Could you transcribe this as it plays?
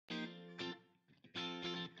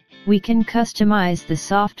We can customize the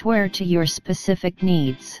software to your specific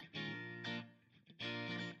needs.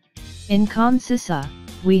 In CONSYSA,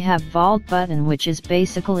 we have Vault button, which is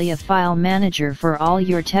basically a file manager for all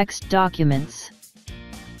your text documents.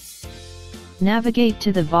 Navigate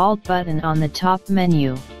to the Vault button on the top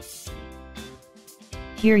menu.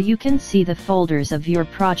 Here you can see the folders of your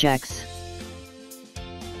projects.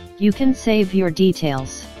 You can save your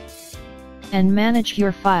details and manage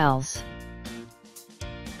your files.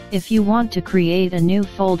 If you want to create a new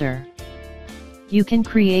folder, you can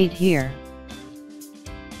create here.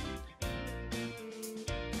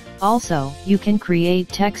 Also, you can create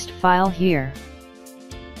text file here,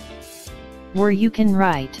 where you can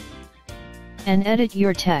write and edit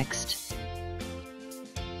your text.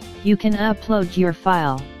 You can upload your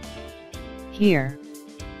file here.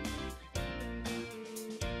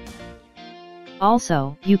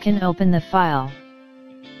 Also, you can open the file,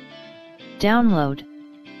 download,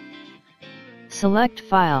 select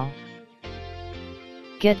file,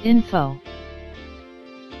 get info,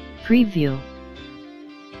 preview,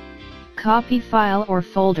 copy file or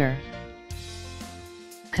folder,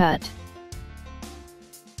 cut,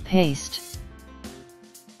 paste,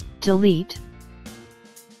 delete,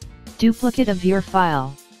 duplicate of your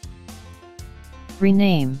file,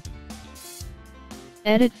 rename,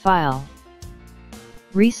 edit file,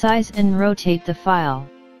 resize and rotate the file,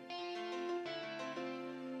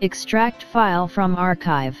 extract file from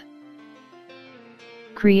archive,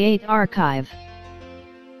 create archive,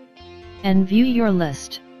 and view your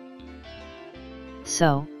list.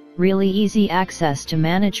 So, really easy access to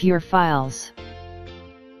manage your files.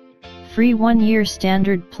 Free 1-year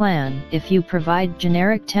standard plan if you provide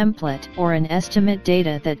generic template or an estimate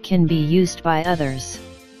data that can be used by others,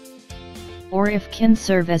 or if can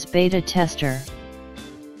serve as beta tester.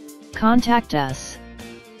 Contact us.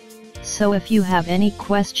 So if you have any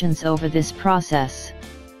questions over this process,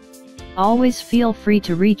 always feel free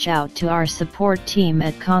to reach out to our support team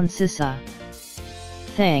at CONSYSA.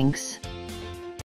 Thanks.